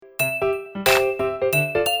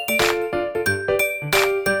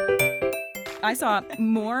I saw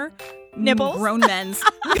more Nipples? grown men's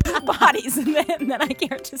bodies than I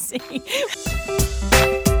care to see.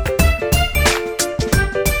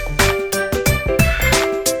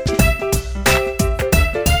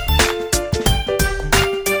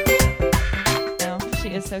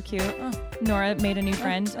 She is so cute. Nora made a new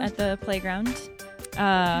friend at the playground.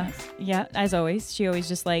 Yeah, as always. She always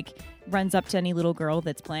just like runs up to any little girl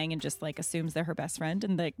that's playing and just like assumes they're her best friend.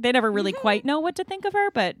 And they never really quite know what to think of her,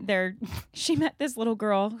 but she met this little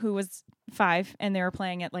girl who was 5 and they were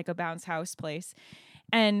playing at like a bounce house place.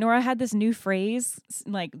 And Nora had this new phrase,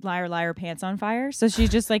 like liar, liar, pants on fire. So she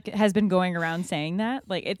just like has been going around saying that.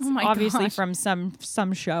 Like it's obviously from some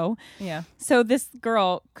show. Yeah. So this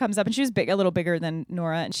girl comes up and she was a little bigger than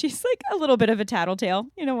Nora. And she's like a little bit of a tattletale.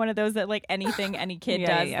 You know, one of those that like anything any kid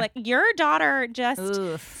does. Yeah. Like your daughter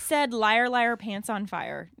just said liar, liar, pants on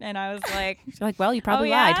fire. And I was like. She's like, well, you probably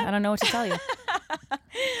lied. I don't know what to tell you.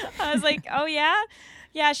 I was like, oh yeah?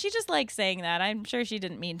 Yeah, she just likes saying that. I'm sure she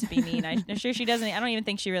didn't mean to be mean. I'm sure she doesn't. I don't even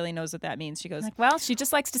think she really knows what that means. She goes, like, well, she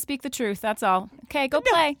just likes to speak the truth. That's all. Okay, go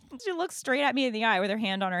play. She looks straight at me in the eye with her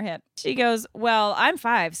hand on her hip. She goes, well, I'm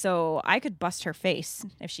 5, so I could bust her face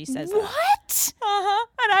if she says that. What? Uh-huh.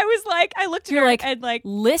 And I was like, I looked at her and like,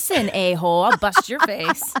 listen, a-hole, I'll bust your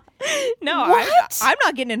face. No, I'm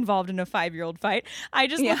not getting involved in a 5-year-old fight. I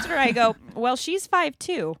just looked at her. I go, well, she's 5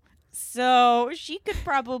 too. So she could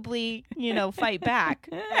probably, fight back.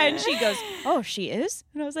 And she goes, oh, she is?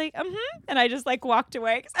 And I was like, And I just like walked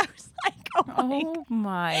away because I was like, oh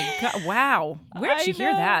my God. Wow. Where'd you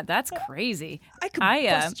hear that? That's crazy. I could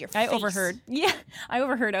bust your face. I overheard. Yeah. I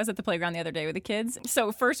was at the playground the other day with the kids.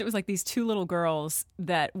 So first it was like these 2 little girls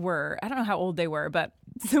that were, I don't know how old they were, but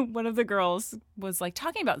so one of the girls was like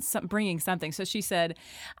talking about bringing something. So she said,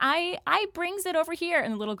 I brings it over here.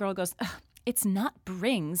 And the little girl goes, it's not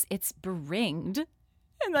brings, it's bringed.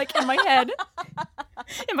 And like in my head,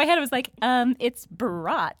 it was like, it's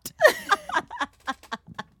brought.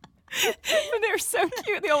 But they were so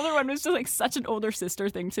cute. The older one was just like such an older sister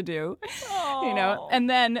thing to do, And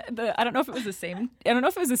then I don't know if it was the same. I don't know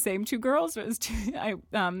if it was the same 2 girls. But it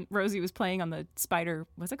was Rosie was playing on the spider.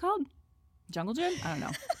 What's it called? Jungle gym? I don't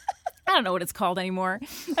know. I don't know what it's called anymore.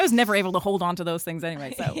 I was never able to hold on to those things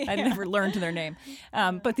anyway, so I never learned their name.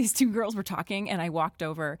 But these 2 girls were talking, and I walked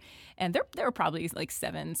over, and they were probably like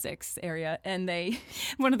 7, 6 area, and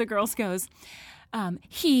one of the girls goes,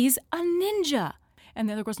 he's a ninja. And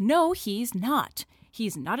the other goes, no, he's not.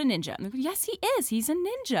 He's not a ninja. And they go, yes, he is. He's a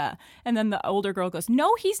ninja. And then the older girl goes,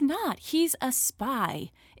 no, he's not. He's a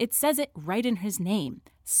spy. It says it right in his name.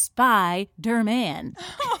 Spider-Man.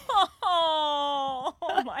 Oh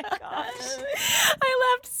my gosh.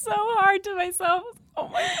 I laughed so hard to myself. Oh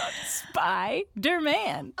my God.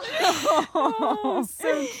 Spider-Man. Oh,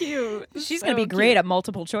 so cute. She's going to be great at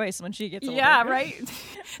multiple choice when she gets older. Yeah, right?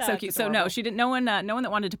 So cute. Adorable. So no, she didn't, no one that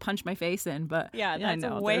wanted to punch my face in, but yeah, that's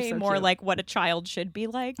way more like what a child should be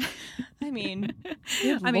like. I mean,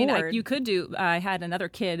 you could do, I had another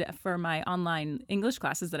kid for my online English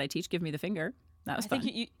classes that I teach give me the finger. That was fun. I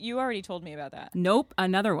think you already told me about that. Nope,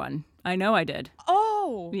 another one. I know I did.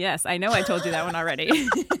 Oh. Yes, I know I told you that one already.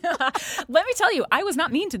 Let me tell you, I was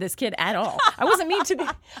not mean to this kid at all. I wasn't mean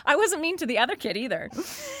to the other kid either.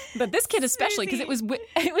 But this kid especially, because it was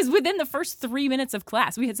within the first 3 minutes of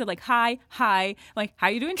class. We had said like, hi, like, how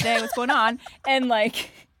you doing today? What's going on? And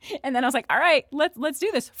then I was like, all right, let's do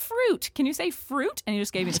this. Fruit. Can you say fruit? And he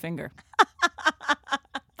just gave me the finger.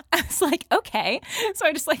 I was like, okay. So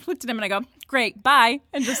I just like looked at him and I go, great, bye.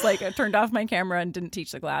 And just like I turned off my camera and didn't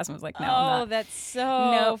teach the class and was like, no, I'm not. Oh, that's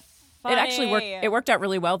so funny. It actually worked. It worked out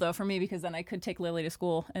really well though for me because then I could take Lily to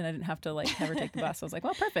school and I didn't have to like have her take the bus. I was like,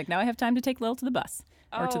 well, perfect. Now I have time to take Lil to the bus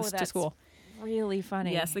or to school. Really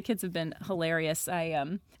funny. Yes, the kids have been hilarious. So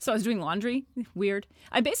I was doing laundry. Weird.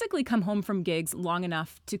 I basically come home from gigs long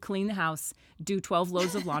enough to clean the house, do 12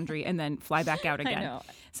 loads of laundry, and then fly back out again. I know.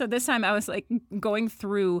 So this time I was like going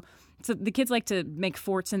through. So the kids like to make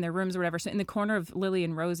forts in their rooms or whatever. So in the corner of Lily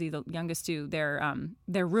and Rosie, the youngest 2, their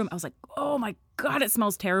room, I was like, oh my God, it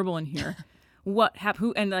smells terrible in here. What happened?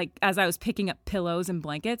 Who? And like as I was picking up pillows and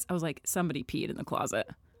blankets, I was like, somebody peed in the closet.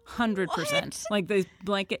 100%. Like the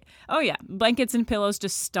blanket. Oh yeah, blankets and pillows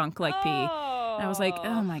just stunk like pee. And I was like,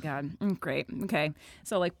 oh my God, great, okay.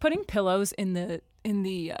 So like putting pillows in the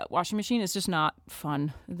washing machine is just not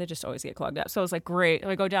fun. They just always get clogged up. So I was like, great.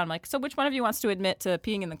 I go down. I'm like, so which one of you wants to admit to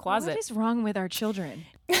peeing in the closet? What is wrong with our children?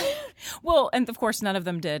 Well, and of course none of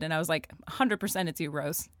them did. And I was like, 100% it's you,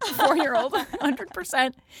 Rose. 4-year-old,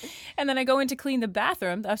 100%. And then I go in to clean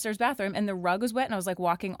the upstairs bathroom, and the rug was wet. And I was like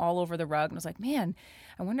walking all over the rug. And I was like, man,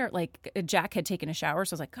 I wonder, like, Jack had taken a shower,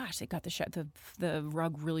 so I was like, gosh, they got the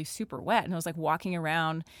rug really super wet. And I was like walking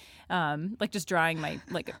around, like just drying my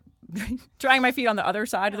feet on the other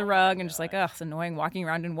side of the rug and just like, ugh, it's annoying walking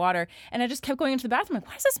around in water. And I just kept going into the bathroom. Like,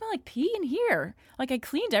 why does it smell like pee in here? Like, I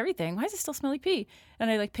cleaned everything. Why does it still smell like pee? And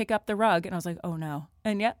I like pick up the rug and I was like, oh no.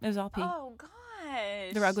 And yeah, it was all pee. Oh,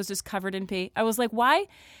 gosh. The rug was just covered in pee. I was like, why?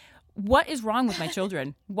 What is wrong with my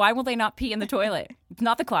children? Why will they not pee in the toilet? It's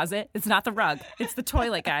not the closet. It's not the rug. It's the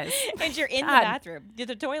toilet, guys. And you're in the bathroom.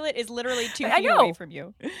 The toilet is literally 2 feet away from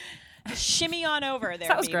you. Shimmy on over there.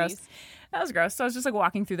 That was babies. gross. That was gross. So I was just like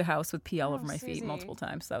walking through the house with pee all over my feet multiple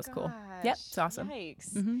times. So that was cool. Yep, it's awesome.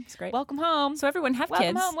 Yikes. It's great. Welcome home. So everyone have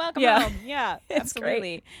welcome kids. Welcome home. Yeah, it's absolutely.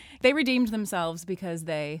 Great. They redeemed themselves because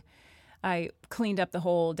I cleaned up the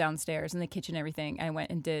whole downstairs and the kitchen, everything. I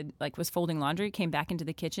went and was folding laundry, came back into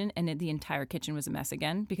the kitchen, and the entire kitchen was a mess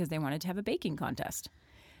again because they wanted to have a baking contest.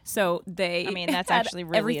 So that's actually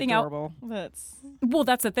really everything adorable.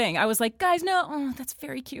 That's the thing. I was like, guys, no, that's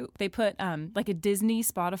very cute. They put like a Disney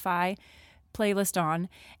Spotify playlist on,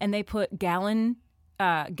 and they put gallon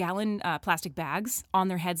plastic bags on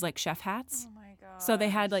their heads like chef hats. Oh my god! So they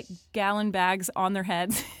had like gallon bags on their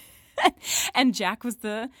heads. And Jack was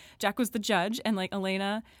the judge, and like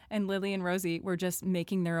Elena and Lily and Rosie were just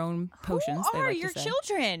making their own potions. Who are your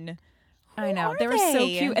children? I know. They were so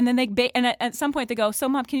cute. And then at some point they go, so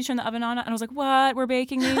Mom, can you turn the oven on? And I was like, what? We're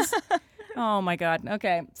baking these? Oh my God.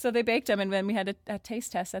 Okay. So they baked them, and then we had a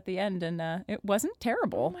taste test at the end, and it wasn't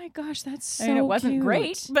terrible. Oh my gosh, that's so it wasn't cute.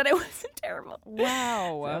 Great, but it wasn't terrible.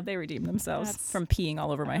 Wow. So they redeemed themselves from peeing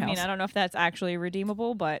all over my house. I mean, I don't know if that's actually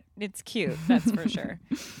redeemable, but it's cute. That's for sure.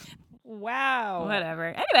 Wow. Whatever.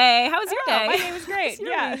 Anyway, how was your day? My day was great.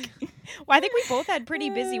 Yeah. Well, I think we both had pretty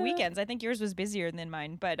busy weekends. I think yours was busier than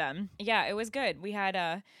mine, but yeah, it was good. We had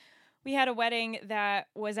a wedding that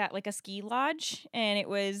was at like a ski lodge, and it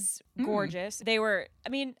was gorgeous. They were,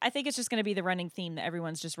 I think it's just going to be the running theme that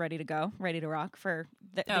everyone's just ready to go, ready to rock for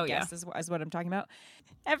the guests is what I'm talking about.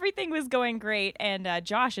 Everything was going great, and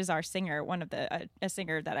Josh is our singer, one of the a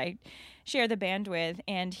singer that I share the band with,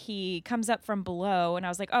 and he comes up from below, and I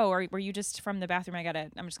was like, oh, were you just from the bathroom?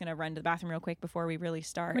 I'm just going to run to the bathroom real quick before we really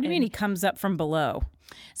start. What do you mean he comes up from below?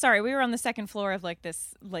 Sorry, we were on the second floor of like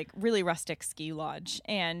this like really rustic ski lodge,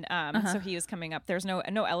 and so he was coming up. There's no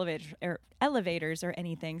elevators or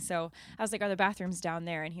anything, so I was like, are the bathrooms down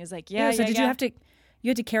there? And he was like, yeah. So did you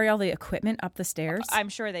had to carry all the equipment up the stairs? I'm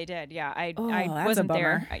sure they did. Yeah, I that's wasn't a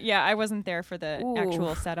there. Yeah, I wasn't there for the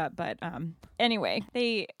actual setup. But anyway,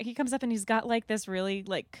 he comes up and he's got like this really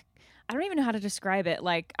like, I don't even know how to describe it.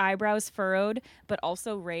 Like eyebrows furrowed, but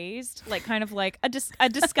also raised, like kind of like a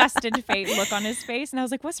disgusted look on his face. And I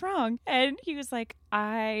was like, "What's wrong?" And he was like,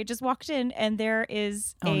 "I just walked in, and there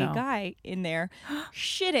is a guy in there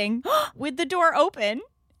shitting with the door open."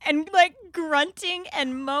 And like grunting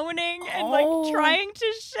and moaning and like trying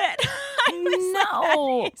to shit.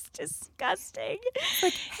 It's disgusting.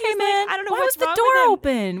 Like, hey man, I don't know why what's was the wrong door with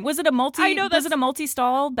him. open? Was it a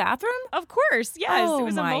multi-stall bathroom? Of course, yes. Oh, it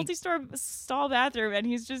was a multi-stall bathroom, and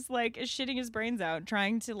he's just like shitting his brains out,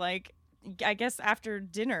 trying to like, I guess after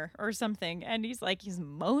dinner or something, and he's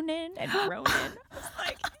moaning and groaning. I was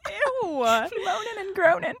like, ew, moaning and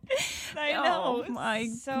groaning. I know. Oh my!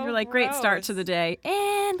 So You're like, great start to the day,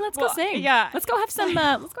 and let's go sing. Yeah, let's go have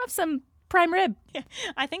some prime rib. Yeah.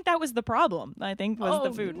 I think that was the problem. I think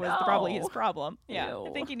the food was probably his problem. Yeah, Ew. I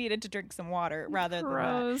think he needed to drink some water rather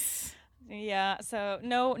Gross. than that. Yeah, so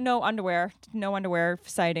no underwear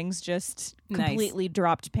sightings, just completely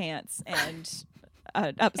dropped pants and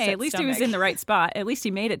upset Hey, at least stomach. he was in the right spot. At least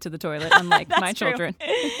he made it to the toilet, unlike my children.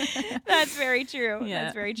 That's very true. Yeah,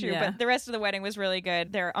 That's very true. yeah. But the rest of the wedding was really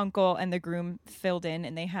good. Their uncle and the groom filled in,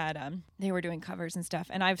 and they had they were doing covers and stuff.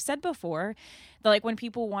 And I've said before that like when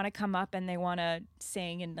people want to come up and they want to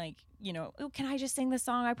sing and like, you know, oh, can I just sing this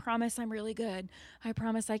song? I promise I'm really good. I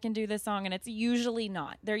promise I can do this song. And it's usually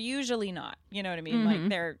not. They're usually not. You know what I mean? Like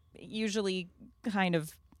they're usually kind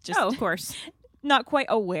of just of course. not quite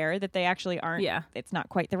aware that they actually aren't. Yeah. It's not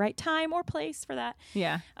quite the right time or place for that.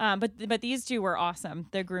 Yeah. But these two were awesome.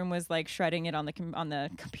 The groom was like shredding it on the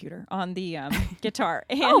guitar.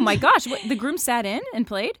 And Oh my gosh! The groom sat in and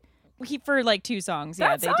played. he for like 2 songs.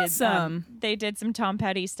 That's yeah, awesome. They did some Tom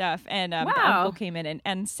Petty stuff, and the uncle came in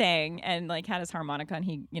and sang and like had his harmonica, and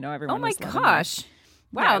he, you know, everyone. Oh my was loving gosh! it.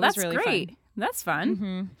 Wow, Yeah, it was that's really great. fun. That's fun.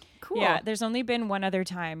 Mm-hmm. Cool. Yeah, there's only been one other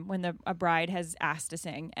time when a bride has asked to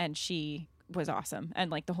sing, and she was awesome,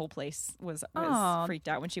 and like the whole place was freaked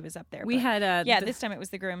out when she was up there. We had this time it was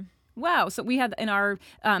the groom. Wow. So we had in our,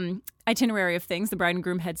 I itinerary of things the bride and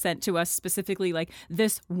groom had sent to us specifically, like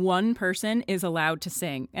this one person is allowed to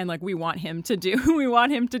sing, and like we want him to do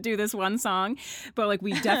this one song, but like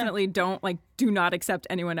we definitely don't like do not accept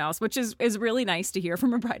anyone else, which is really nice to hear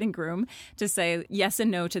from a bride and groom to say yes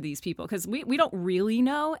and no to these people, because we don't really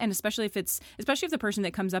know, and especially if the person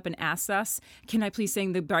that comes up and asks us, can I please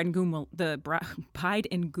sing, the bride and groom will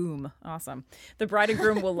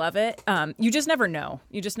love it. You just never know.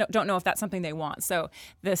 You just don't know if that's something they want. So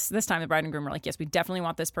this time the bride and groom were like, yes, we definitely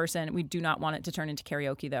want this person. We do not want it to turn into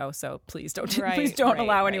karaoke though. So please don't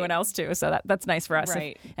allow anyone else to. So that's nice for us.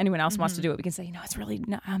 Right. If anyone else wants to do it, we can say, it's really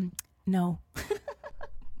no.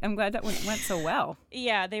 I'm glad that went so well.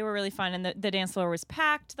 Yeah, they were really fun, and the dance floor was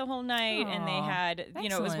packed the whole night. And they had,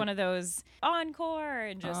 it was one of those encore,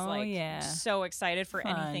 and just so excited for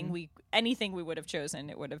anything we would have chosen.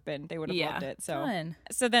 They would have loved it.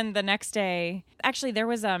 So then the next day, actually there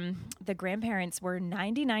was the grandparents were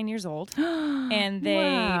 99 years old, and they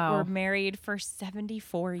were married for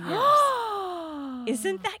 74 years.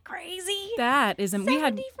 Isn't that crazy? That isn't.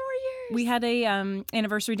 74 years. We had a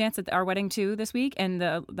anniversary dance at our wedding too this week, and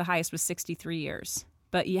the highest was 63 years.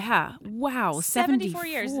 But yeah, wow, 74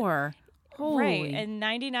 years. Holy. Right, and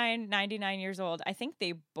 99 years old. I think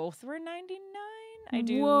they both were 99. I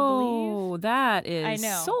do believe. That is I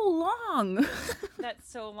know. So long.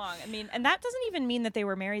 That's so long. I mean, and that doesn't even mean that they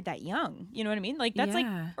were married that young. You know what I mean? Like that's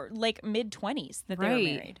like mid-20s that they were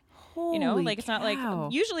married. Holy like it's not cow.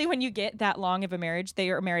 like usually when you get that long of a marriage, they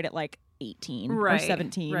are married at like 18 or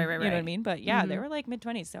 17. Right. You know what I mean? But they were like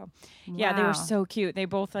mid-20s. So yeah, they were so cute. They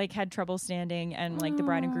both like had trouble standing, and like the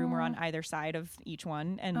bride and groom were on either side of each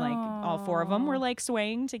one, and like all four of them were like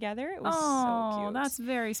swaying together. It was so cute. That's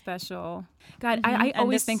very special. God, I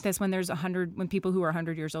always think this when when people who are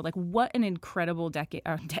 100 years old, like what an incredible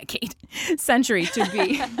century to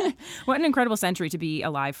be. What an incredible century to be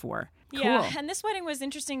alive for. Cool. Yeah, and this wedding was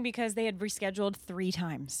interesting because they had rescheduled 3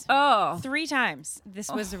 times. 3 times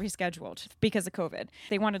this was rescheduled because of COVID.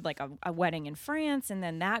 They wanted like a wedding in France, and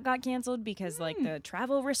then that got canceled because like the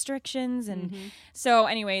travel restrictions. And so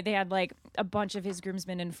anyway, they had like a bunch of his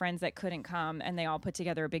groomsmen and friends that couldn't come, and they all put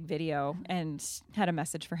together a big video and had a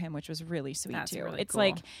message for him, which was really sweet. That's too. Really it's cool.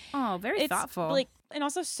 like very thoughtful. Like, and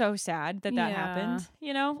also so sad that happened.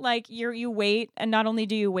 Like you wait, and not only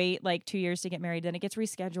do you wait like 2 years to get married, then it gets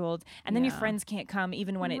rescheduled, and then your friends can't come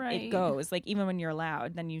even when it goes. Like even when you're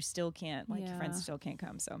allowed, then you still can't. Like your friends still can't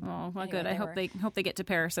come. So well, good. I hope they get to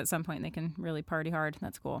Paris at some point and they can really party hard.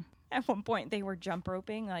 That's cool. At one point, they were jump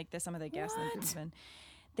roping like some of the guests and the groomsmen.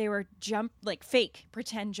 They were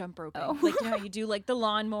pretend jump roping. Like how you do like the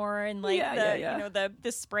lawnmower and like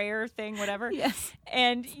the sprayer thing, whatever. Yes.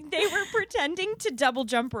 And they were pretending to double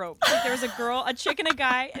jump rope. Like there was a chick and a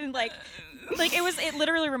guy, and like it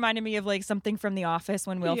literally reminded me of like something from The Office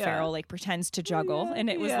when Will Ferrell like pretends to juggle, and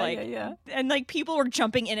it was and like people were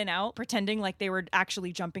jumping in and out pretending like they were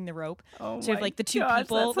actually jumping the rope. So you have like the two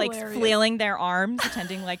people like flailing their arms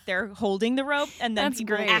pretending like they're holding the rope, and then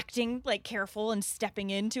people acting like careful and stepping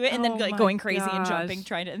into it, and then like going crazy and jumping,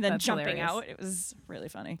 and then jumping out. It was really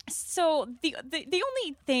funny. So the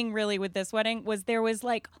only thing really with this wedding was there was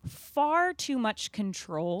like far too much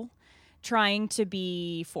control trying to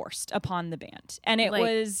be forced upon the band, and it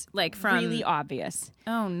was like really obvious.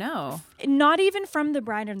 Oh no. Not even from the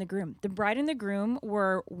bride and the groom. The bride and the groom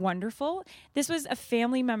were wonderful. This was a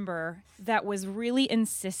family member that was really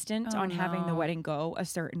insistent on having the wedding go a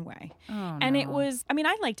certain way. And it was, I mean,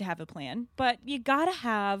 I'd like to have a plan, but you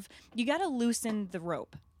gotta loosen the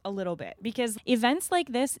rope a little bit, because events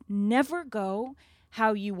like this never go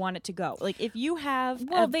how you want it to go. Like if you have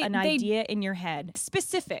an idea in your head,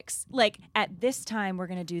 specifics, like at this time we're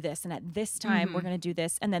going to do this, and at this time we're going to do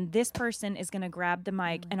this, and then this person is going to grab the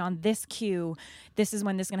mic, and on this cue, this is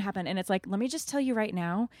when this is going to happen. And it's like, let me just tell you right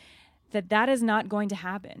now that is not going to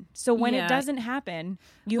happen. So when it doesn't happen,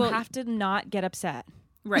 you have to not get upset.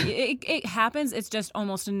 Right. It happens. It's just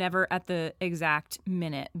almost never at the exact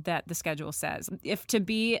minute that the schedule says. If to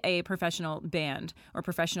be a professional band or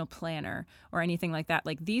professional planner or anything like that,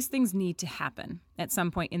 like these things need to happen at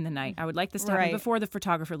some point in the night. I would like this to happen before the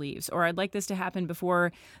photographer leaves, or I'd like this to happen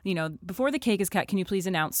before the cake is cut. Can you please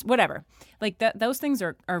announce whatever? Like those things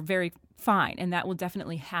are very fine, and that will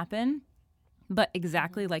definitely happen. But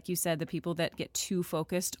exactly like you said, the people that get too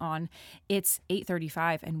focused on it's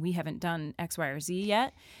 8:35 and we haven't done X, Y, or Z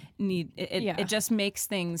yet, it just makes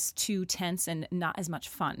things too tense and not as much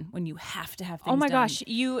fun when you have to have things done. Oh my gosh,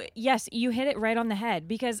 you hit it right on the head,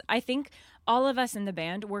 because I think all of us in the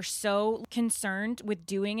band were so concerned with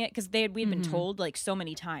doing it because we'd been told like so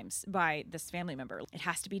many times by this family member, it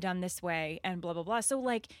has to be done this way and blah, blah, blah. So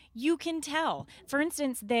like you can tell. For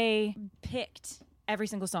instance, they picked every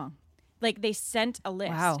single song. Like they sent a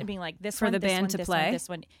list and being like, this for one, the this band one, to this play. one, this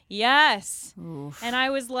one. Yes. Oof. And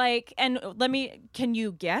I was like, can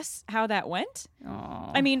you guess how that went?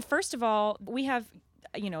 Aww. I mean, first of all, we have,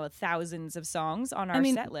 thousands of songs on our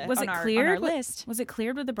set list. Was it on our cleared? List. Was it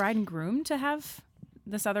cleared with the bride and groom to have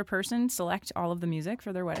this other person select all of the music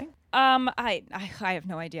for their wedding? I have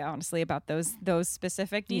no idea honestly about those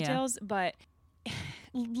specific details, but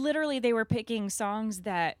literally they were picking songs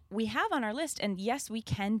that we have on our list, and yes, we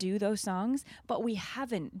can do those songs, but we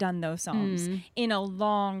haven't done those songs in a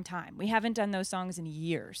long time. We haven't done those songs in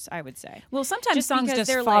years, I would say. Well, sometimes Just songs because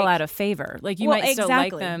just fall out of favor. Like you might still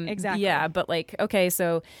like them. Exactly. Yeah, but like, okay,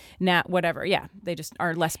 so now whatever. Yeah, they just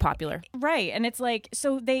are less popular. Right. And it's like,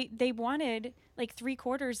 so they wanted like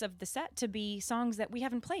 3/4 of the set to be songs that we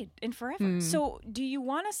haven't played in forever. So do you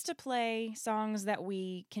want us to play songs that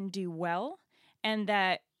we can do well and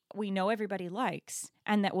that we know everybody likes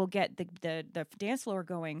and that will get the dance floor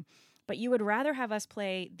going, but you would rather have us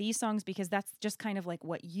play these songs because that's just kind of like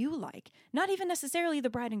what you like, not even necessarily the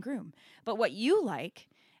bride and groom, but what you like,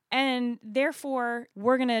 and therefore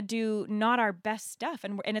we're gonna do not our best stuff,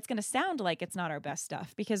 and it's gonna sound like it's not our best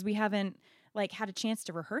stuff because we haven't like had a chance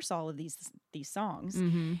to rehearse all of these songs.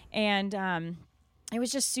 And it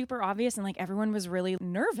was just super obvious, and like everyone was really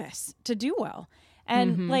nervous to do well.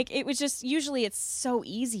 And like it was just, usually it's so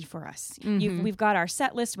easy for us. We've got our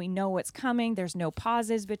set list, we know what's coming, there's no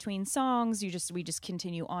pauses between songs, we just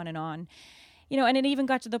continue on and on. And it even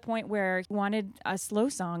got to the point where he wanted a slow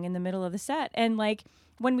song in the middle of the set, and like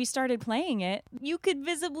when we started playing it, you could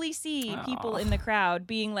visibly see people in the crowd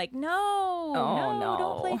being like, no,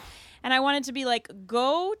 don't play. And I wanted to be like,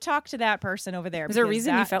 go talk to that person over there. Is there a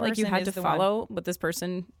reason you felt like you had to follow what this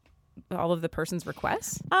person, all of the person's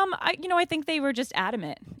requests? I think they were just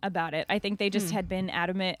adamant about it. I think they just had been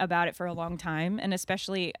adamant about it for a long time. And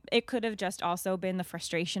especially, it could have just also been the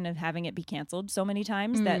frustration of having it be canceled so many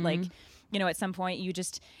times that like, at some point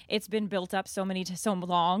it's been built up so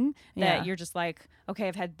long that you're just like, okay,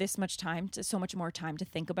 I've had this much time so much more time to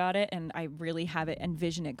think about it. And I really have it,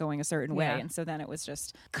 envision it going a certain way. And so then it was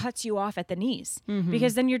just cuts you off at the knees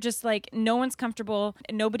because then you're just like, no one's comfortable.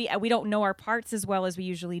 We don't know our parts as well as we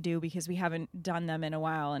usually do because we haven't done them in a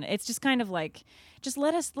while. And it's just kind of like, just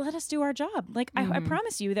let us do our job. Like I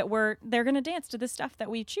promise you that they're going to dance to the stuff that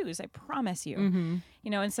we choose. I promise you,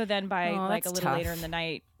 and so then by like a little later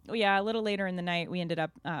in the night, we ended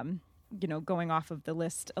up, going off of the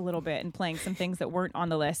list a little bit and playing some things that weren't on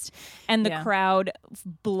the list. And the crowd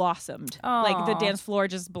blossomed. Aww. Like the dance floor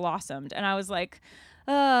just blossomed. And I was like,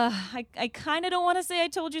 I kind of don't want to say I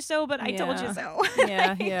told you so, but I told you so.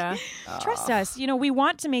 Yeah. Trust us. We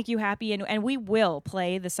want to make you happy, and we will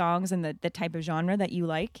play the songs and the type of genre that you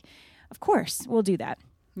like. Of course, we'll do that.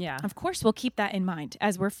 Yeah. Of course, we'll keep that in mind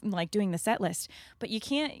as we're like doing the set list. But you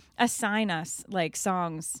can't assign us like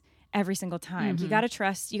songs every single time. You got to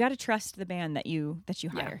trust the band that you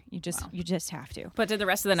hire. You just have to. But did the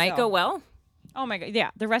rest of the night go well? Oh my God.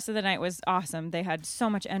 Yeah. The rest of the night was awesome. They had so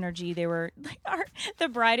much energy. They were like, the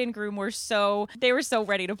bride and groom were so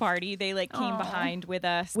ready to party. They like came behind with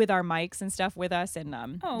us, with our mics and stuff with us. And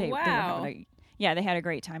they were they had a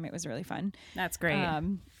great time. It was really fun. That's great.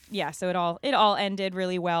 So it all ended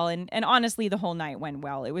really well. And honestly, the whole night went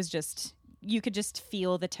well. It was just, you could just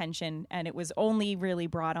feel the tension, and it was only really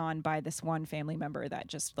brought on by this one family member that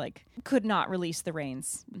just like could not release the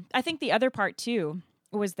reins. I think the other part too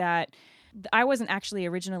was that I wasn't actually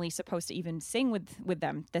originally supposed to even sing with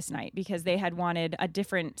them this night because they had wanted a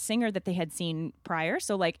different singer that they had seen prior.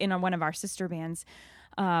 So like in one of our sister bands,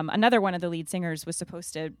 another one of the lead singers was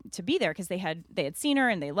supposed to be there because they had seen her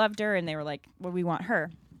and they loved her and they were like, well, we want her.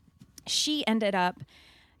 She ended up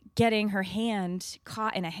getting her hand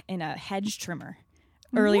caught in a hedge trimmer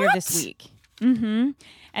earlier this week.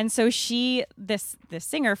 And so this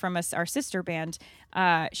singer from our sister band,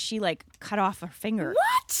 she like cut off her finger.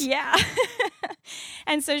 What? Yeah.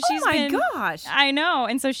 And so she's been. Oh my gosh! I know.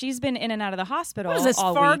 And so she's been in and out of the hospital. What is this,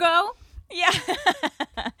 all Fargo? Week.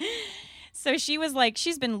 Yeah. So she was like,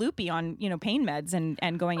 she's been loopy on, pain meds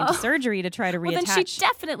and going into surgery to try to reattach. Well, then she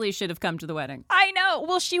definitely should have come to the wedding. I know.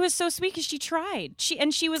 Well, she was so sweet because she tried.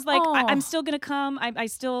 She was like, I'm still going to come. I'm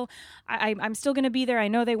still going to be there. I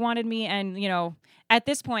know they wanted me. And, at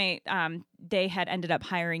this point, they had ended up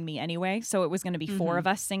hiring me anyway, so it was going to be 4 of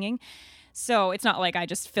us singing. So it's not like I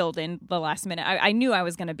just filled in the last minute. I knew I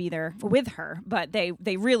was going to be there with her, but they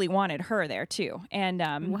really wanted her there too. And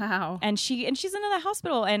wow. And she's in the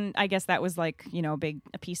hospital, and I guess that was like, you know,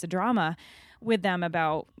 a piece of drama with them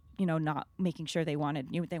about, you know, not making sure they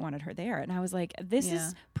wanted her there. And I was like, this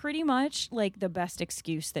is pretty much like the best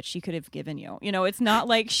excuse that she could have given you. You know, it's not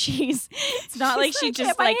like she just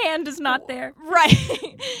my hand is not there. Right.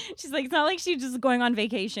 She's like, it's not like she's just going on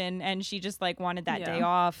vacation and she just like wanted that day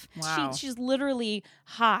off. Wow. She's literally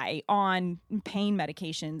high on pain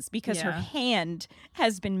medications because her hand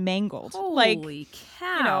has been mangled. Holy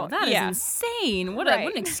cow. You know, that is insane. What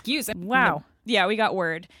an excuse. Wow. Yeah, we got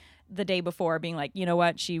word the day before being like, you know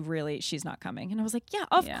what, she's not coming. And I was like, yeah,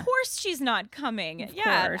 of course she's not coming. Of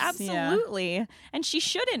yeah, course, absolutely. And she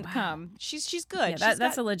shouldn't come. She's good. Yeah,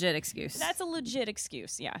 that's a legit excuse. That's a legit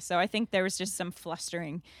excuse. Yeah. So I think there was just some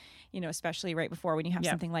flustering, you know, especially right before when you have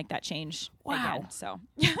something like that change again. So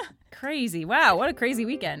crazy. Wow, what a crazy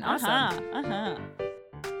weekend. Awesome.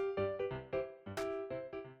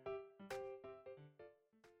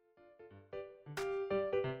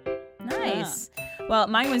 Nice. Well,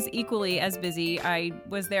 mine was equally as busy. I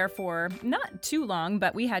was there for not too long,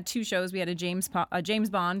 but we had 2 shows. We had a James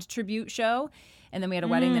Bond tribute show, and then we had a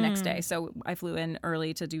wedding the next day. So I flew in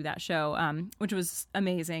early to do that show, which was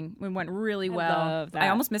amazing. It went really well. Love that. I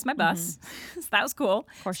almost missed my bus. So that was cool.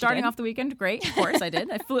 Of course Starting off the weekend, great. Of course I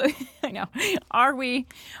did. I flew. I know. Are we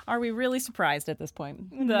really surprised at this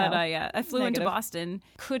point that I flew into Boston,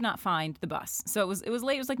 could not find the bus. So it was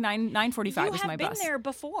late. It was like 9:45 was my bus. You have been there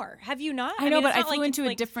before, have you not? I know, but I flew into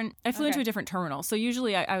a different terminal. So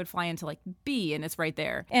usually I would fly into like B, and it's right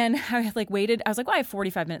there. And I had like waited. I was like, well, I have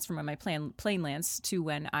 45 minutes from when my plane lands to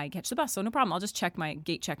when I catch the bus. So no problem. I'll just check my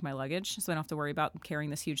luggage, so I don't have to worry about carrying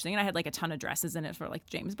this huge thing. And I had like a ton of dresses in it for like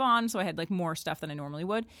James Bond, so I had like more stuff than I normally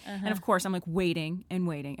would. And of course, I'm like waiting, and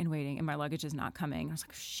my luggage is not coming. And I was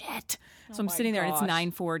like, shit. So I'm sitting there, and it's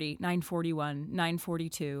 9:40, 9:41,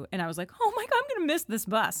 9:42, and I was like, oh my God, I'm gonna miss this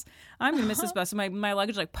bus. I'm gonna miss this bus. So my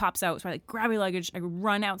luggage like pops out. So I like grab my luggage, I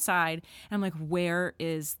run outside, and I'm like, where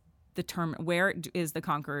is the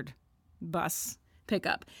Concord bus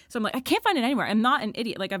pickup? So I'm like, I can't find it anywhere. I'm not an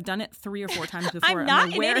idiot. Like, I've done it 3 or 4 times before. I'm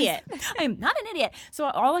not an idiot. I'm not an idiot. So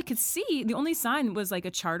all I could see, the only sign was like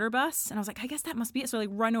a charter bus. And I was like, I guess that must be it. So I like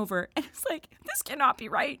run over, and it's like, this cannot be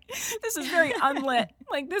right. This is very unlit.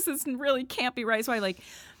 Like, this really can't be right. So I like,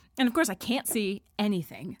 and of course I can't see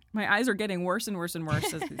anything. My eyes are getting worse and worse and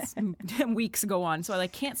worse as these weeks go on. So I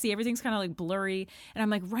like can't see. Everything's kind of like blurry. And I'm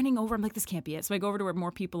like running over. I'm like, this can't be it. So I go over to where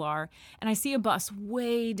more people are, and I see a bus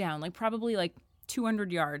way down, like probably like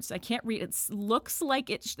 200 yards. I can't read. It looks like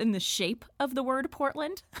it's in the shape of the word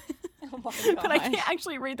Portland. Oh my gosh. But I can't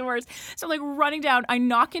actually read the words. So I'm like running down. I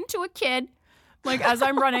knock into a kid, like as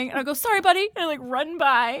I'm running, and I go, sorry, buddy. And I like run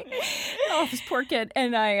by. Oh, this poor kid.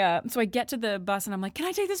 And so I get to the bus, and I'm like, can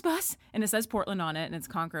I take this bus? And it says Portland on it, and it's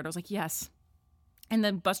Concord. I was like, yes. And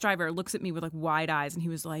the bus driver looks at me with like wide eyes, and he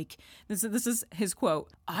was like, this is his quote,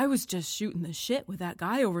 I was just shooting the shit with that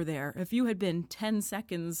guy over there. If you had been 10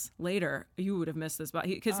 seconds later, you would have missed this bus.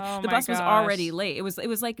 Because the bus was already late. It was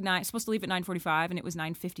like supposed to leave at 9:45, and it was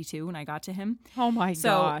 9:52 when I got to him. Oh my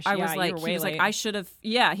gosh. I was like, he was like, I should have,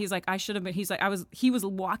 he's like, I should have been, he was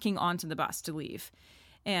walking onto the bus to leave.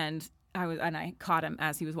 And I caught him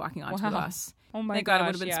as he was walking onto the bus. Oh my Thank gosh, God I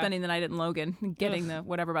would have been spending the night in Logan getting the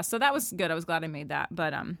whatever bus. So that was good. I was glad I made that.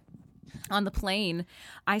 But on the plane,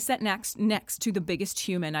 I sat next to the biggest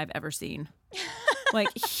human I've ever seen. Like,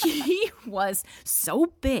 he was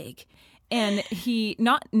so big, and he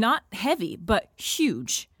not heavy, but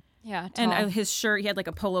huge. Yeah, tall. And his shirt, he had like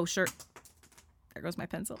a polo shirt. There goes my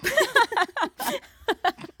pencil.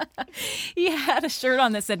 He had a shirt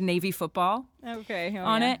on that said Navy football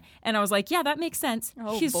on it. And I was like, yeah, that makes sense.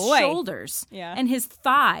 Oh, his boy. shoulders and his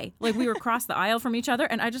thigh, like we were across the aisle from each other.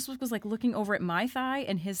 And I just was like looking over at my thigh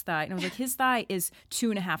and his thigh. And I was like, his thigh is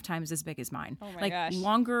 2.5 times as big as mine. Oh my like gosh.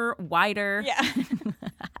 Longer, wider. Yeah.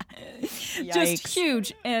 Just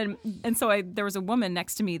huge. And so there was a woman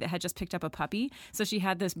next to me that had just picked up a puppy. So she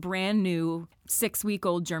had this brand new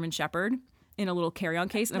 6-week-old German Shepherd in a little carry-on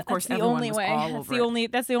case, and of course everyone was all over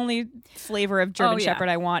it. That's the only flavor of German Shepherd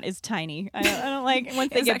I want is tiny. I don't like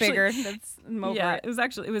once they get bigger. I'm over it.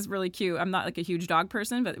 It was really cute. I'm not like a huge dog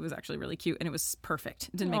person, but it was actually really cute, and it was perfect.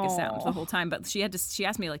 It didn't make a sound the whole time, but she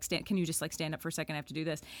asked me like, can you just like stand up for a second? I have to do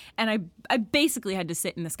this, and I basically had to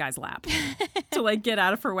sit in this guy's lap to like get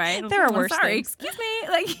out of her way. And there are worse sorry, things. excuse me.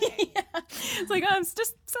 Like, it's like,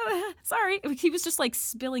 just So sorry. He was just like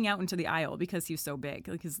spilling out into the aisle because he was so big.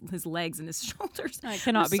 Like his legs and his shoulders. I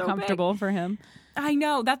cannot be so comfortable big. for him. I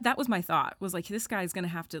know. That was my thought. Was like, this guy's going to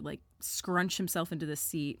have to like scrunch himself into this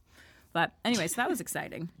seat. But anyway, so that was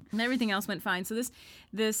exciting. And everything else went fine. So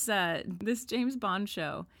this James Bond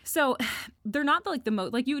show. So they're not like the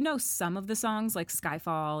most, like, you know, some of the songs like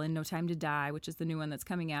Skyfall and No Time to Die, which is the new one that's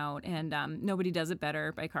coming out, and Nobody Does It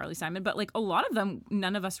Better by Carly Simon. But like a lot of them,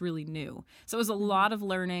 none of us really knew. So it was a lot of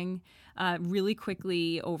learning really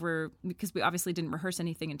quickly over, because we obviously didn't rehearse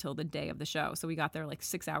anything until the day of the show. So we got there like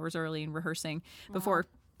 6 hours early and rehearsing before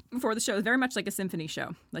the show. Very much like a symphony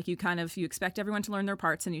show. Like you expect everyone to learn their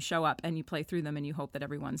parts, and you show up and you play through them, and you hope that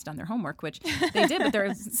everyone's done their homework, which they did.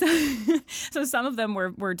 But so some of them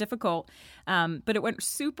were difficult, but it went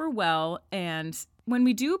super well. And when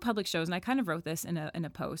we do public shows, and I kind of wrote this in a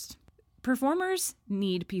post, performers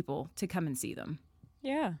need people to come and see them.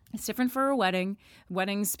 Yeah. It's different for a wedding.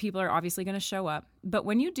 Weddings, people are obviously going to show up. But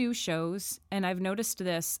when you do shows, and I've noticed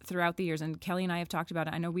this throughout the years, and Kelly and I have talked about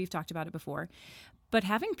it, I know we've talked about it before, but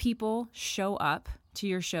having people show up to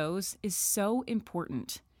your shows is so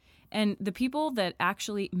important. And the people that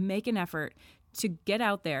actually make an effort to get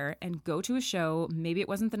out there and go to a show, maybe it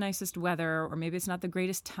wasn't the nicest weather, or maybe it's not the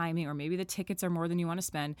greatest timing, or maybe the tickets are more than you want to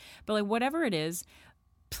spend, but like whatever it is,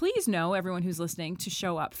 please know, everyone who's listening, to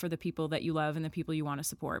show up for the people that you love and the people you want to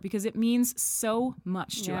support, because it means so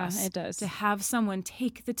much to us. It does. To have someone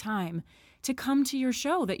take the time to come to your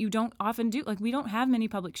show that you don't often do. Like, we don't have many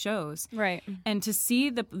public shows. Right. And to see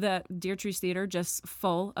the Deer Trees Theater just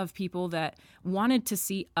full of people that wanted to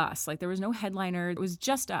see us. Like, there was no headliner. It was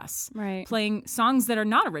just us. Right. Playing songs that are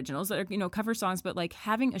not originals, that are, you know, cover songs, but like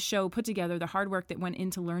having a show put together, the hard work that went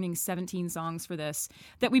into learning 17 songs for this,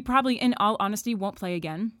 that we probably, in all honesty, won't play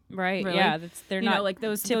again. Right. Really. Yeah. They're not like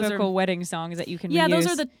those typical wedding songs that you can reuse. reuse.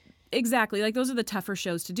 Those are exactly. Like, those are the tougher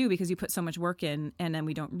shows to do because you put so much work in and then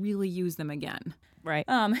we don't really use them again. Right.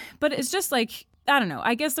 But it's just like, I don't know.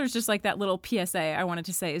 I guess there's just like that little PSA I wanted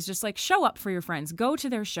to say is just like, show up for your friends, go to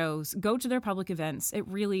their shows, go to their public events. It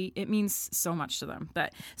means so much to them.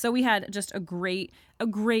 But so we had just a great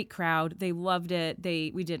crowd. They loved it.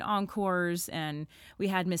 We did encores, and we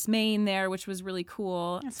had Miss Maine there, which was really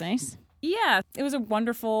cool. That's nice. Yeah, it was a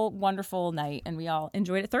wonderful, wonderful night, and we all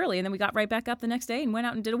enjoyed it thoroughly. And then we got right back up the next day and went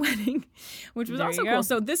out and did a wedding, which was also cool.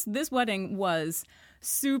 So this wedding was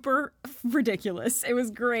super ridiculous. It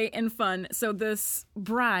was great and fun. So this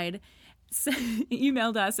bride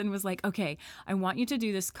emailed us and was like, okay, I want you to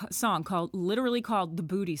do this song literally called The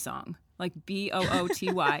Booty Song, like Booty,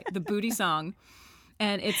 the Booty Song.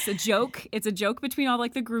 And it's a joke. It's a joke between all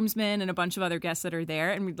like the groomsmen and a bunch of other guests that are there,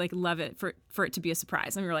 and we'd like love it for it to be a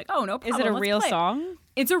surprise. And we were like, oh, no problem. Is it a real song?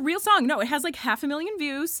 It's a real song. No, it has like 500,000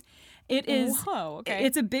 views. It is. Whoa, okay.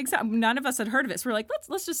 It's a big song. None of us had heard of it, so we're like,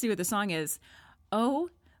 let's just see what the song is. Oh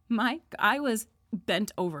my! I was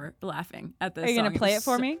bent over laughing at this. Are you song. gonna play it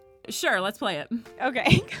for me? Sure, let's play it.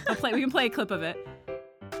 Okay. We can play a clip of it.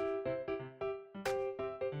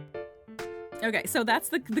 Okay, so that's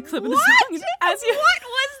the clip of the song. What was that?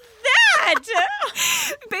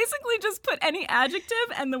 Basically, just put any adjective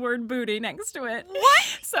and the word booty next to it. What?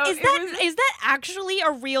 So is that actually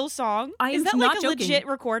a real song? Is that like a legit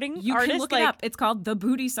recording? You can look it up. It's called The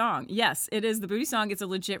Booty Song. Yes, it is The Booty Song. It's a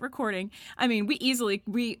legit recording. I mean,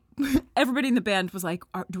 everybody in the band was like,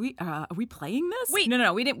 are we playing this? Wait.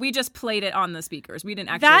 No, we didn't. We just played it on the speakers. We didn't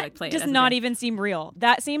actually play it. That does not even seem real.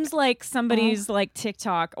 That seems like somebody's like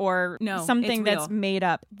TikTok or something that's made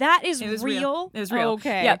up. That is real? It was real.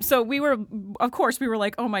 Okay. Yeah. So we were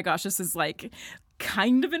like, oh my gosh, this is like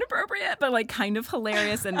kind of inappropriate, but like kind of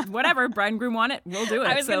hilarious, and whatever. Bride and groom want it, we'll do it.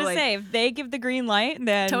 I was going to say, if they give the green light,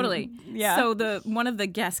 then totally. Yeah. So one of the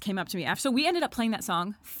guests came up to me after. So we ended up playing that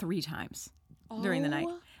song 3 times during the night.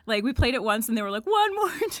 Like, we played it once, and they were like, one more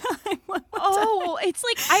time. It's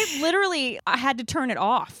like I had to turn it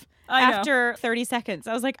off after 30 seconds.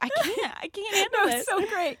 I was like, I can't handle this.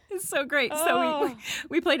 It's so great. Oh. So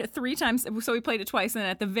we played it 3 times. So we played it twice, and then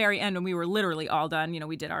at the very end, when we were literally all done,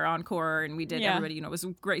 we did our encore, and we did everybody, it was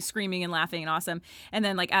great, screaming and laughing and awesome. And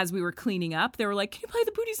then, like, as we were cleaning up, they were like, can you play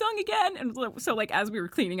the booty song again? And so, like, as we were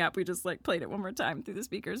cleaning up, we just, like, played it one more time through the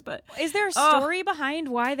speakers. But is there a story behind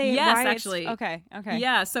why they... Yes, actually. Okay.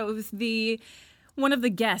 Yeah, so it was one of the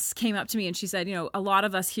guests came up to me and she said, a lot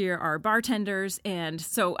of us here are bartenders. And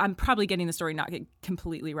so I'm probably getting the story not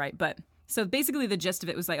completely right. But so basically the gist of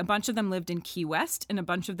it was like a bunch of them lived in Key West and a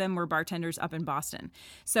bunch of them were bartenders up in Boston.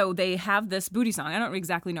 So they have this booty song. I don't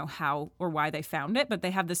exactly know how or why they found it, but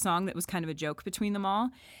they have this song that was kind of a joke between them all.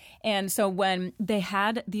 And so when they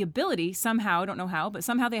had the ability, somehow, I don't know how, but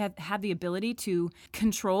somehow they had the ability to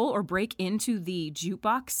control or break into the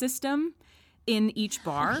jukebox system in each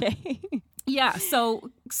bar. Okay. Yeah, so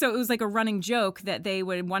it was like a running joke that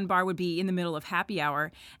one bar would be in the middle of happy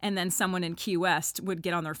hour, and then someone in Key West would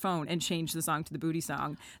get on their phone and change the song to the booty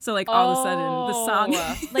song. So like all of a sudden the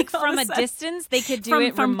song, like from a distance, they could do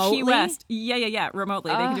it from remotely. Key West. Yeah,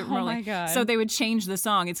 remotely. They could do it remotely. Oh my God. So they would change the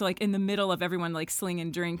song. It's like in the middle of everyone like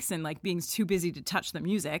slinging drinks and like being too busy to touch the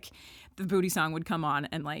music, the booty song would come on,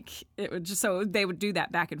 and like it would just, so they would do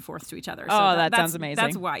that back and forth to each other. So that sounds amazing.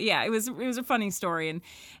 That's why. Yeah, it was a funny story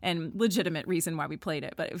and legitimate reason why we played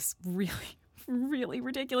it, but it was really, really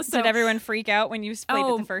ridiculous. Did everyone freak out when you played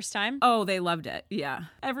it the first time? Oh, they loved it. Yeah.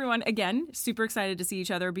 Everyone, again, super excited to see each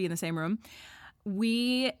other, be in the same room.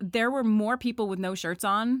 There were more people with no shirts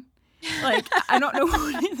on. Like, I don't know.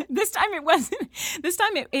 This time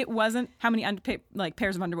it wasn't how many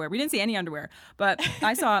pairs of underwear. We didn't see any underwear, but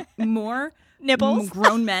I saw more nipples,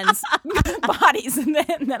 grown men's bodies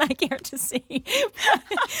than I cared to see.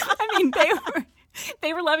 I mean,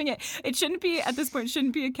 they were loving it. It shouldn't be, at this point,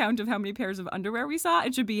 shouldn't be a count of how many pairs of underwear we saw.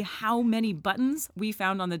 It should be how many buttons we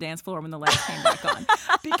found on the dance floor when the lights came back on.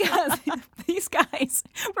 Because these guys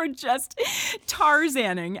were just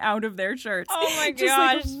Tarzaning out of their shirts. Oh my gosh.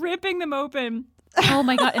 Just like ripping them open. Oh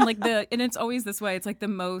my God. And it's always this way. It's like the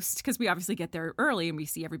most, because we obviously get there early and we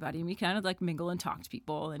see everybody and we kind of like mingle and talk to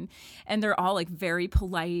people, and they're all like very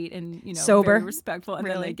polite and, you know, sober, very respectful. And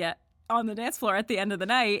then they get on the dance floor at the end of the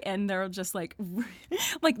night and they're just like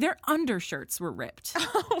their undershirts were ripped.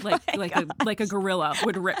 Like a gorilla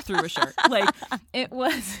would rip through a shirt. Like it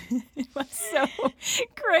was so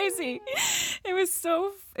crazy. It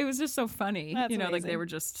was just so funny. That's amazing. Like they were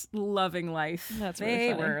just loving life. That's really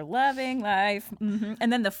funny. They were loving life. Mm-hmm.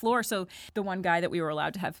 And then the floor, so the one guy that we were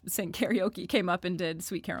allowed to have sing karaoke came up and did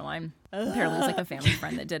Sweet Caroline. Apparently it's like a family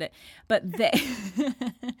friend that did it. But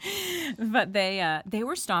they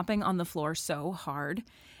were stomping on the floor so hard.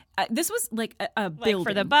 This was like a building.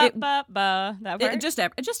 For the that part?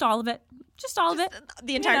 Just all of it. Just all of it.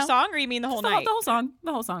 The entire song, or you mean the whole night? The whole song.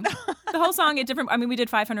 The whole song at different. I mean, we did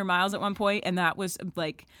 500 miles at one point, and that was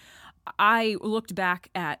like, I looked back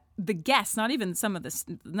at the guests, not even some of this.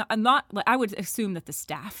 Not I would assume that the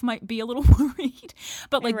staff might be a little worried,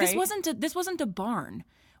 but like this wasn't a barn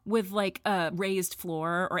with like a raised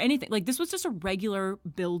floor or anything. Like this was just a regular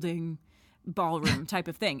building ballroom type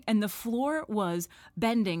of thing, and the floor was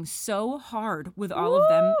bending so hard with all of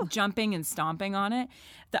them jumping and stomping on it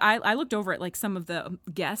that I looked over at like some of the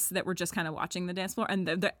guests that were just kind of watching the dance floor,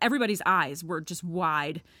 and everybody's eyes were just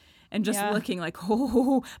wide and just looking like,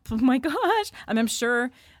 oh my gosh. I'm sure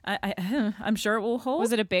I'm sure it will hold.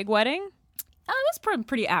 Was it a big wedding? It was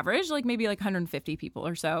pretty average, like maybe like 150 people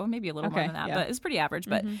or so, maybe a little more than that, but it's pretty average.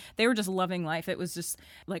 But they were just loving life. It was just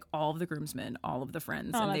like all of the groomsmen, all of the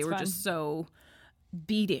friends, and they were just so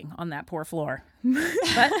beating on that poor floor.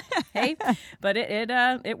 But hey, but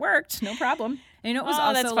it worked, no problem. And you know, it was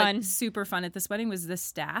also like super fun at this wedding was the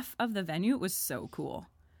staff of the venue. It was so cool.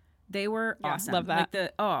 They were awesome. Love that.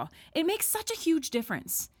 Like it makes such a huge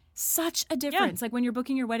difference. Such a difference. Yeah. Like when you're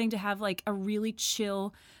booking your wedding to have like a really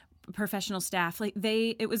chill professional staff, like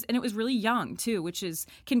it was really young too, which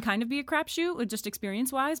can kind of be a crapshoot just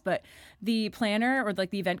experience wise, but the planner or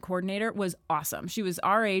like the event coordinator was awesome. She was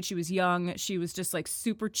our age, she was young, she was just like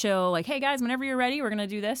super chill, like, hey guys, whenever you're ready, we're gonna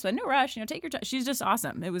do this, but no rush, take your time. She's just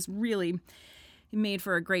awesome. It was really made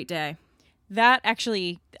for a great day. That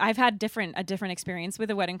actually, I've had a different experience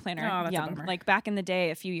with a wedding planner. Oh, that's young. Like back in the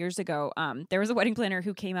day, a few years ago, there was a wedding planner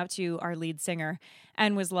who came up to our lead singer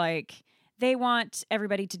and was like, they want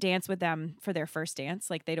everybody to dance with them for their first dance.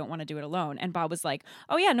 Like they don't want to do it alone. And Bob was like,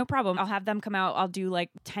 oh yeah, no problem. I'll have them come out. I'll do like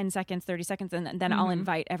 10 seconds, 30 seconds. And then I'll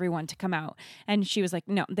invite everyone to come out. And she was like,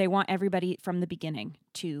 no, they want everybody from the beginning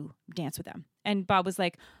to dance with them. And Bob was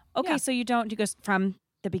like, okay, so you don't, he goes from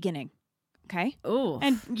the beginning. Okay. Oh.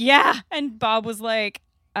 And Bob was like,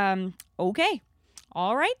 okay,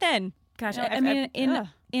 all right then. Gosh, I mean,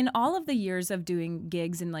 in all of the years of doing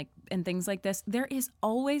gigs and things like this, there is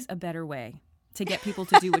always a better way to get people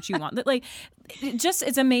to do what you want. Like,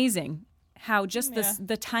 it's amazing how just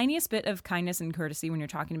the tiniest bit of kindness and courtesy when you're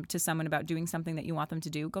talking to someone about doing something that you want them to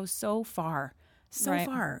do goes so far.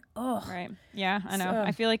 Far. Oh, right. Yeah, I know.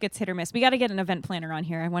 I feel like it's hit or miss. We got to get an event planner on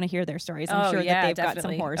here. I want to hear their stories. I'm sure that they've got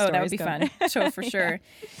some horror stories. That would be fun. So for sure.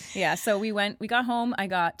 Yeah. So we got home. I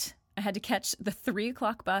had to catch the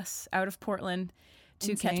 3:00 bus out of Portland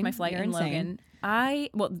to catch my flight in Logan.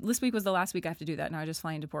 this week was the last week I have to do that. Now I just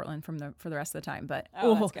fly into Portland for the rest of the time. But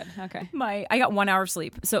that's good. Okay. I got 1 hour of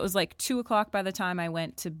sleep, so it was like 2:00 by the time I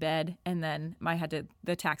went to bed, and then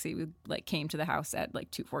the taxi came to the house at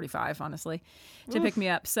like 2:45, honestly, to pick me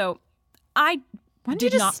up. So I. Why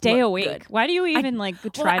did you just stay awake? Good. Why do you even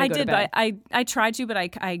try to go to bed? I tried to, but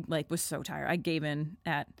I was so tired. I gave in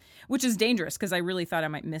which is dangerous because I really thought I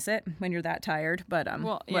might miss it when you're that tired. But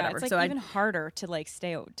whatever. It's even harder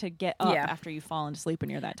to get up after you fall into sleep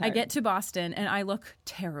when you're that tired. I get to Boston and I look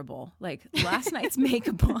terrible. Like last night's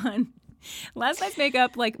makeup on. Last night's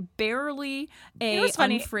makeup, like barely a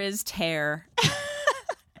unfrizzed hair.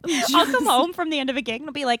 I'll come home from the end of a gig and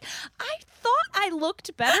I'll be like, I thought I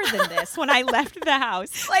looked better than this when I left the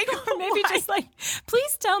house. Like, or maybe just like,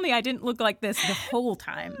 please tell me I didn't look like this the whole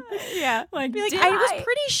time. Yeah. I was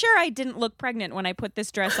pretty sure I didn't look pregnant when I put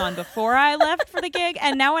this dress on before I left for the gig.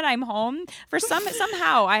 And now when I'm home,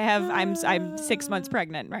 somehow I'm 6 months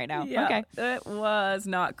pregnant right now. Yeah, okay. It was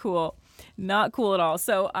not cool. Not cool at all.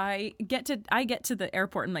 So I get to the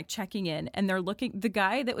airport and like checking in, and they're looking. The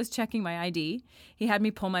guy that was checking my ID, he had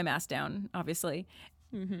me pull my mask down, obviously,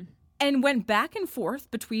 and went back and forth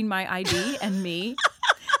between my ID and me.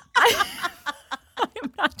 I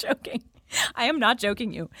am not joking. I am not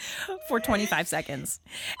joking you for 25 seconds.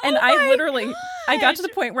 And I got to the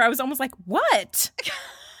point where I was almost like, what?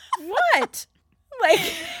 What?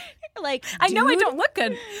 Like I know I don't look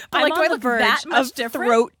good, but like, do I look that much different?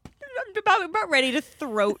 Throat. I'm about ready to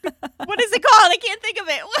throat. What is it called? I can't think of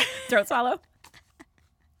it. Throat swallow?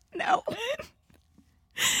 No.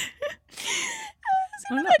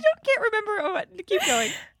 I can't remember what. Keep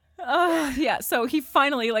going. Yeah. So he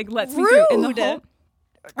finally lets me through in the whole.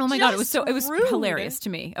 Oh my God, it was rude. Hilarious to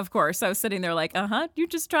me. Of course, I was sitting there like, you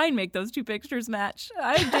just try and make those two pictures match.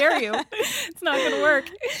 I dare you. It's not going to work.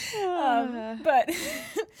 But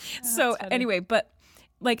so anyway, but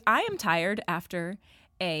like I am tired after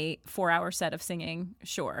a 4-hour set of singing,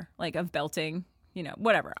 sure, like of belting,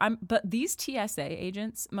 whatever. But these TSA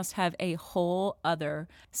agents must have a whole other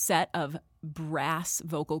set of brass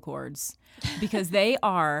vocal cords because they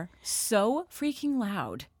are so freaking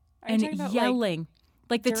loud and yelling.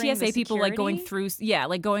 Like the TSA people going through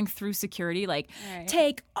security,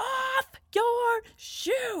 take off your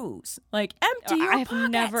shoes, empty your pockets.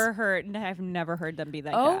 I've never heard them be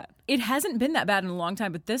like that. It hasn't been that bad in a long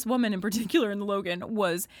time, but this woman in particular in the Logan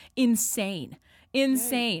was insane.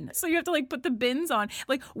 So you have to put the bins on.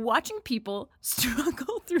 Watching people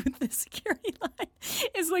struggle through the security line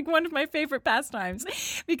is one of my favorite pastimes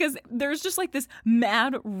because there's just this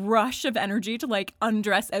mad rush of energy to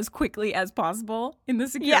undress as quickly as possible in the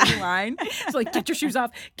security line. So get your shoes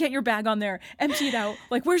off, get your bag on there, empty it out.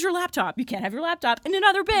 Where's your laptop? You can't have your laptop in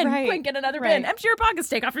another bin. Right. Quick, get another bin. Empty your pockets,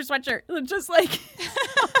 take off your sweatshirt. Just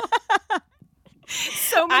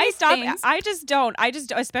so many things. I just don't,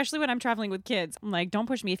 especially when I'm traveling with kids. I'm like, don't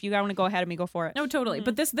push me. If you want to go ahead of me, go for it. No, totally.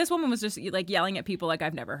 But this woman was just yelling at people like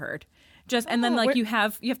I've never heard. And then you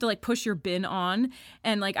have to push your bin on,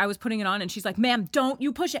 and I was putting it on, and she's like, "Ma'am, don't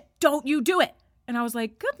you push it? Don't you do it?" And I was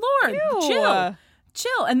like, "Good Lord,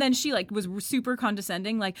 chill." And then she was super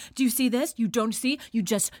condescending. "Do you see this? You don't see? You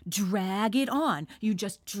just drag it on. You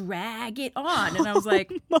just drag it on." And I was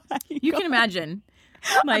like, "You can imagine."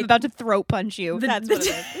 I'm about to throat punch you. That's what it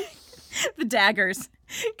is. The daggers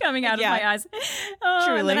coming out of my eyes.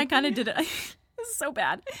 Truly. And then I kind of did it. This is so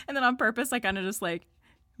bad. And then on purpose, I kind of just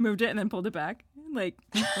moved it and then pulled it back.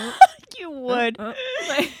 You would. Not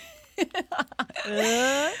yet.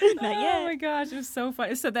 Oh my gosh, it was so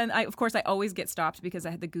funny. So then I always get stopped because I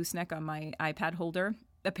had the gooseneck on my iPad holder.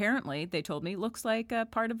 Apparently, they told me looks like a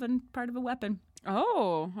part of a weapon.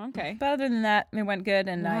 Oh, okay. But other than that, it went good.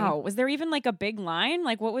 And was there even a big line?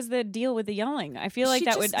 What was the deal with the yelling? I feel like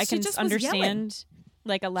I can understand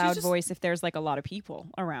a loud voice if there's a lot of people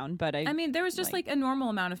around. But I mean, there was just a normal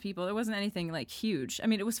amount of people. There wasn't anything huge. I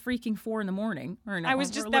mean, it was freaking 4 a.m. or no, I was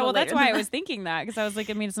just that. Well, that's why I was thinking that because I was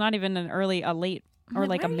it's not even an late or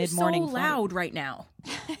a mid-morning. So loud right now.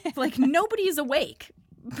 Nobody is awake.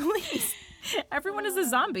 Please. Everyone is a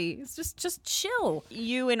zombie. It's just chill.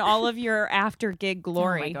 You in all of your after gig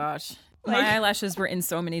glory. Oh my gosh. My eyelashes were in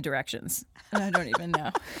so many directions. I don't even know.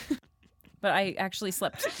 But I actually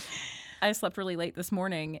slept. I slept really late this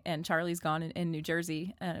morning, and Charlie's gone in New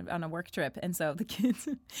Jersey on a work trip. And so the kids,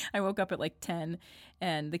 I woke up at 10,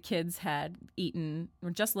 and the kids had eaten, or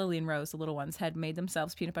just Lily and Rose, the little ones, had made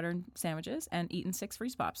themselves peanut butter sandwiches and eaten 6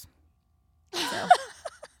 Freeze Pops. So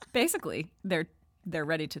basically, they're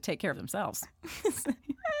ready to take care of themselves.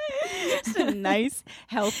 Just a nice,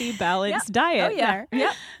 healthy, balanced diet. Oh, yeah. There.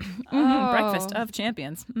 Yep. Oh. Breakfast of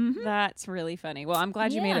champions. Mm-hmm. That's really funny. Well, I'm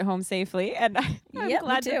glad you made it home safely, and I'm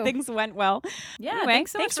glad that things went well. Yeah, anyway,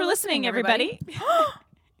 thanks so much for listening, everybody.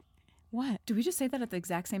 What? Did we just say that at the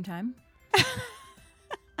exact same time?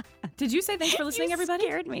 Did you say thanks for listening, everybody? You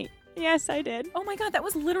scared me. Yes, I did. Oh my God, that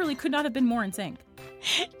was literally could not have been more in sync.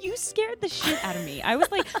 You scared the shit out of me. I was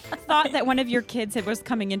like, thought that one of your kids was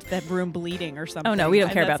coming into the room bleeding or something. Oh no, we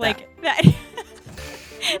don't care about that.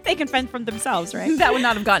 They can fend from themselves, right? That would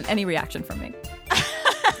not have gotten any reaction from me.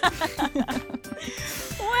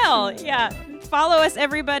 Well, yeah. Follow us,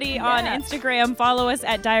 everybody, on Instagram. Follow us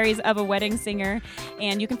at Diaries of a Wedding Singer.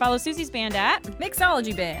 And you can follow Susie's band at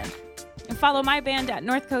Mixology Band. And follow my band at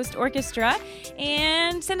North Coast Orchestra.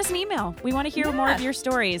 And send us an email. We want to hear more of your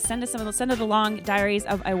stories. Send it along,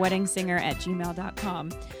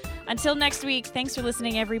 diariesofaweddingsinger@gmail.com. Until next week, thanks for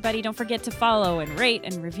listening, everybody. Don't forget to follow and rate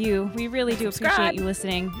and review. We really do appreciate you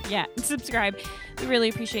listening. Yeah, subscribe. We really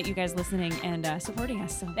appreciate you guys listening and supporting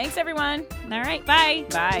us. So thanks, everyone. All right, bye.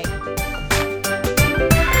 Bye.